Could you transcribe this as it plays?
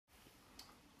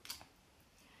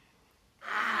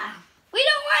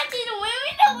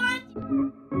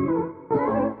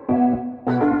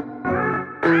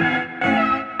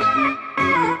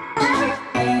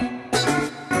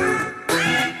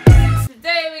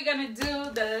gonna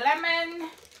do the lemon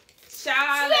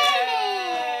challenge.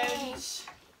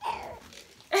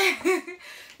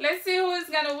 Let's see who's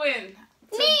gonna win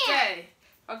today.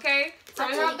 Okay, so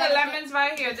we have the lemons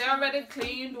right here. They're already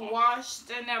cleaned,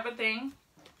 washed, and everything.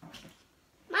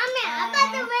 Mommy, I'm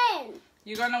about to win.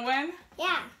 You gonna win?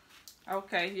 Yeah.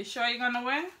 Okay, you sure you're gonna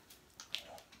win?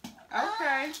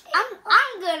 Okay.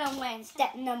 I'm gonna win.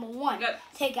 Step number 1. Good.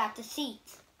 Take out the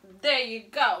seeds. There you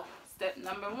go. Step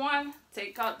number 1,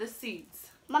 take out the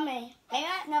seeds. Mommy,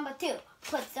 layout number 2.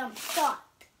 Put some salt.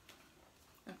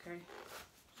 Okay.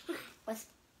 What's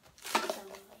some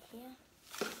over here?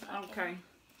 Okay.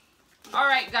 All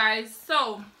right, guys.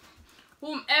 So,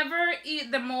 whomever eat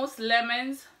the most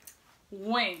lemons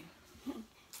win.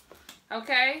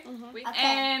 Okay? Okay.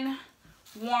 And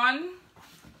 1,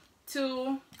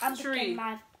 2, I'm 3.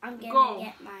 I'm gonna Go.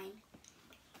 get mine.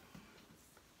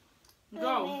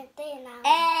 Go. Hey,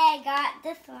 I got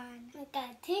this one. I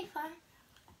got this one.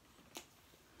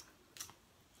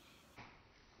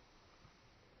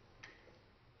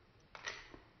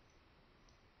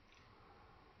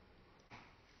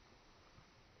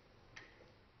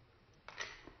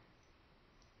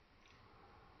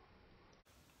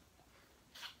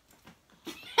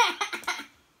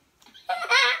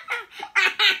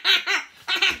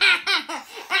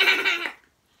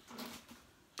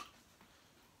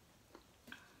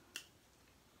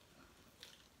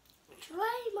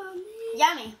 Try, Mommy.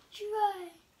 Yummy. Try.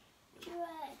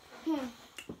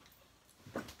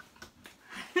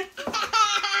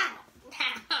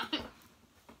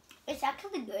 It's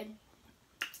actually good.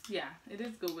 Yeah, it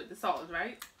is good with the salt,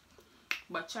 right?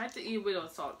 But try to eat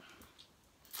without salt.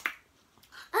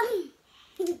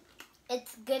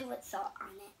 It's good with salt on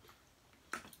it.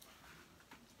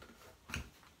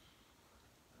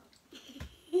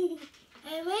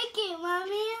 I like it,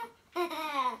 Mommy.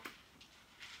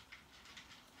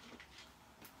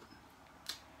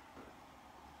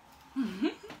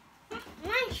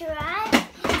 Want to try?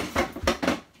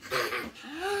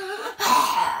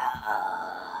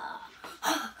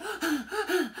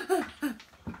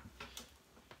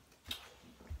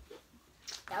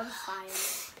 That was fire.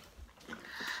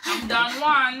 I'm done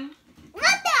 1.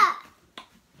 What the?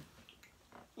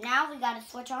 Now we gotta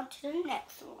switch on to the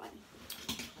next one.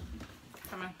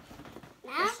 Come on.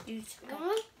 Now? Let's do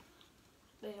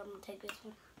Wait, I'm gonna take this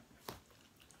one.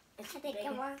 It's big.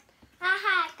 One.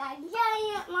 Haha, got a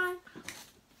giant one.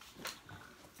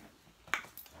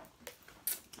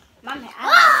 Mommy,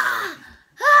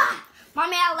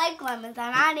 Mommy, I like lemons.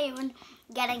 I'm not even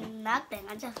getting nothing.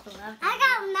 I just love them. I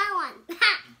got that one.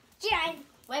 Giant.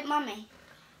 Wait, Mommy.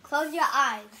 Close your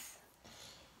eyes.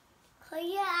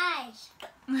 Close your eyes.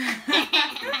 Now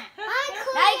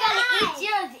you gotta eat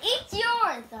yours. Eat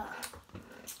yours.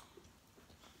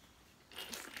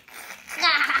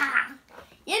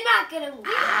 You're not gonna win.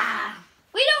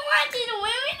 We don't want you to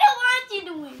win. We don't want you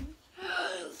to win.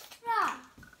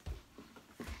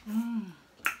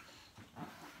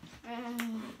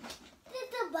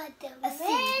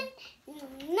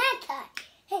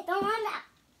 Hey, don't want that.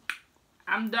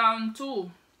 I'm down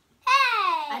 2.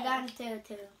 Hey! I got 2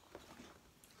 too.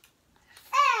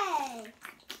 Hey!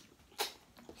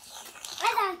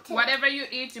 I got 2. Whatever you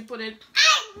eat, you put it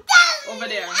over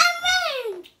there.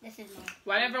 This is mine.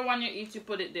 Whatever one you eat, you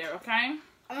put it there, okay?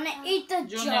 I'm gonna eat the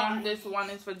Junior, jar. this one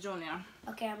is for Junior.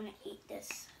 Okay, I'm gonna eat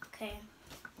this. Okay.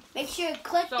 Make sure you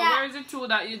click So that. where's the 2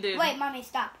 that you did? Wait, Mommy,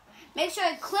 stop. Make sure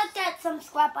you click that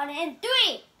subscribe button in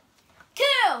 3, 2,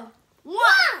 1.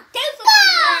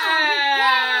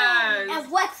 Yes!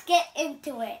 And let's get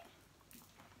into it.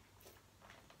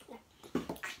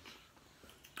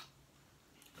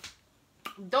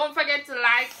 Don't forget to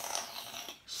like,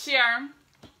 share,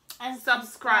 And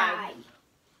subscribe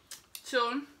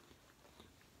to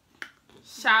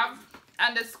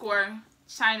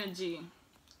Shav_China_G.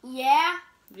 Yeah?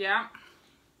 Yeah.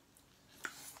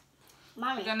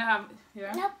 Mommy. We're gonna have,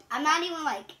 yeah? Nope. I'm not even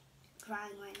like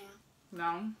crying right now.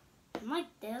 No. I'm like,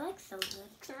 they're like so good.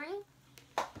 Crying?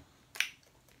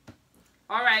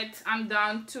 Alright, I'm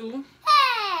down 2.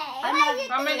 Hey!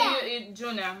 How many you eat,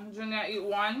 Junior? Junior eat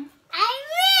 1. I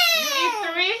You eat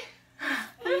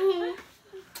 3?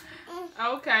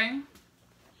 Okay.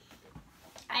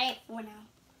 I ate 4 now.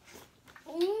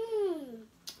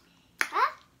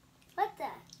 Huh? What's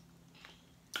that?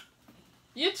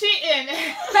 You cheating.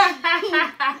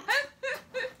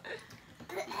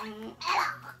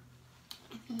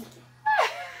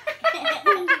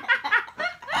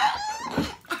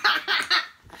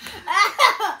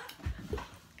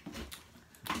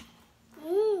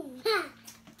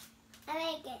 I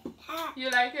like it. You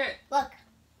like it? Look.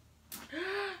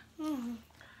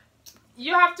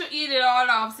 You have to eat it all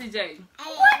off, CJ.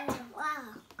 What?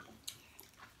 Wow.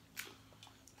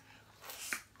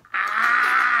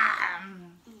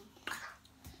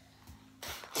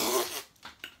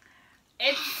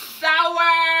 It's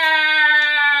sour.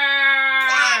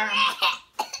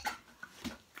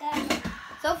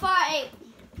 So far, 8.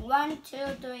 1, 2,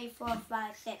 3, 4,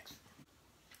 5, 6.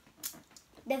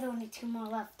 There's only 2 more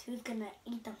left. Who's gonna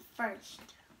eat them first?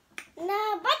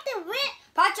 No, but the whip.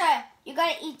 Patra, you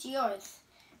gotta eat yours.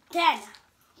 10.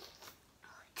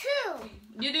 2.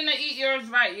 You didn't eat yours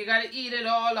right. You gotta eat it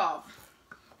all off.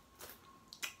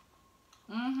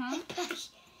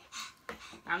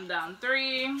 I'm down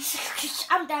 3.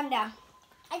 I'm down.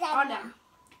 I got down.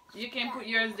 You can't put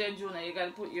yours there, Juna. You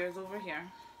gotta put yours over here.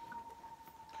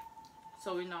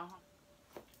 So we know.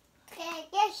 Okay,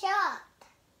 get shot.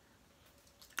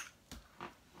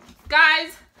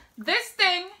 Guys, this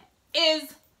thing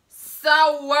is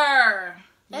sour.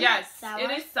 Yes, sour?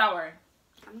 it is sour.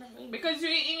 I'm not eating. Because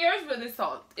you're eating yours with the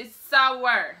salt. It's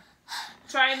sour.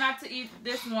 Try not to eat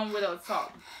this one without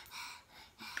salt.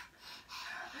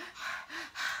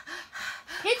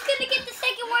 Who's gonna get the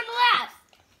second one left?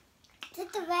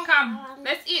 Come,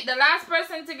 let's eat. The last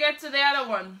person to get to the other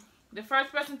one. The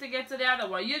first person to get to the other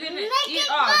one. You didn't eat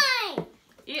all. Mine.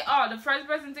 Eat all. The first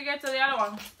person to get to the other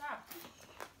one. Stop.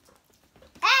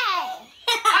 Hey.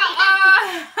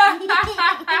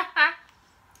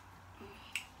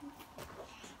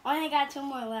 Only got 2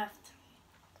 more left.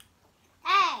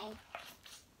 Hey.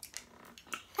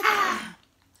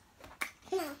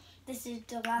 This is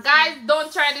the last Guys, one.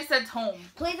 don't try this at home.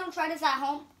 Please don't try this at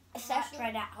home. Except try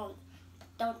it at home.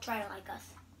 Don't try it like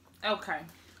us. Okay.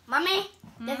 Mommy,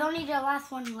 there's only the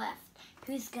last one left.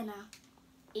 Who's gonna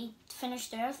finish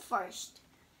theirs first?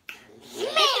 Me! This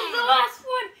is the last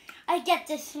one. I get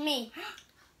this, me.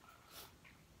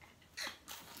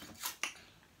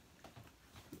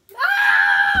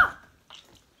 Ah!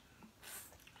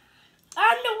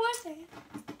 I'm the winner.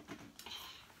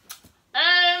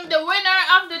 And the winner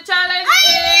of the challenge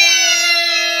is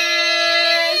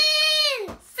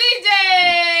CJ!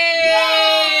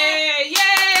 Yay!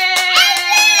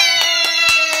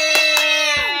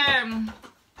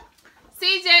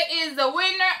 CJ is the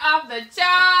winner of the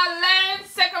challenge.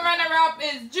 Second runner-up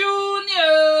is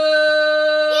Junior.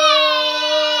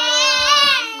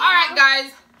 Alright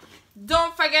guys,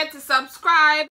 don't forget to subscribe.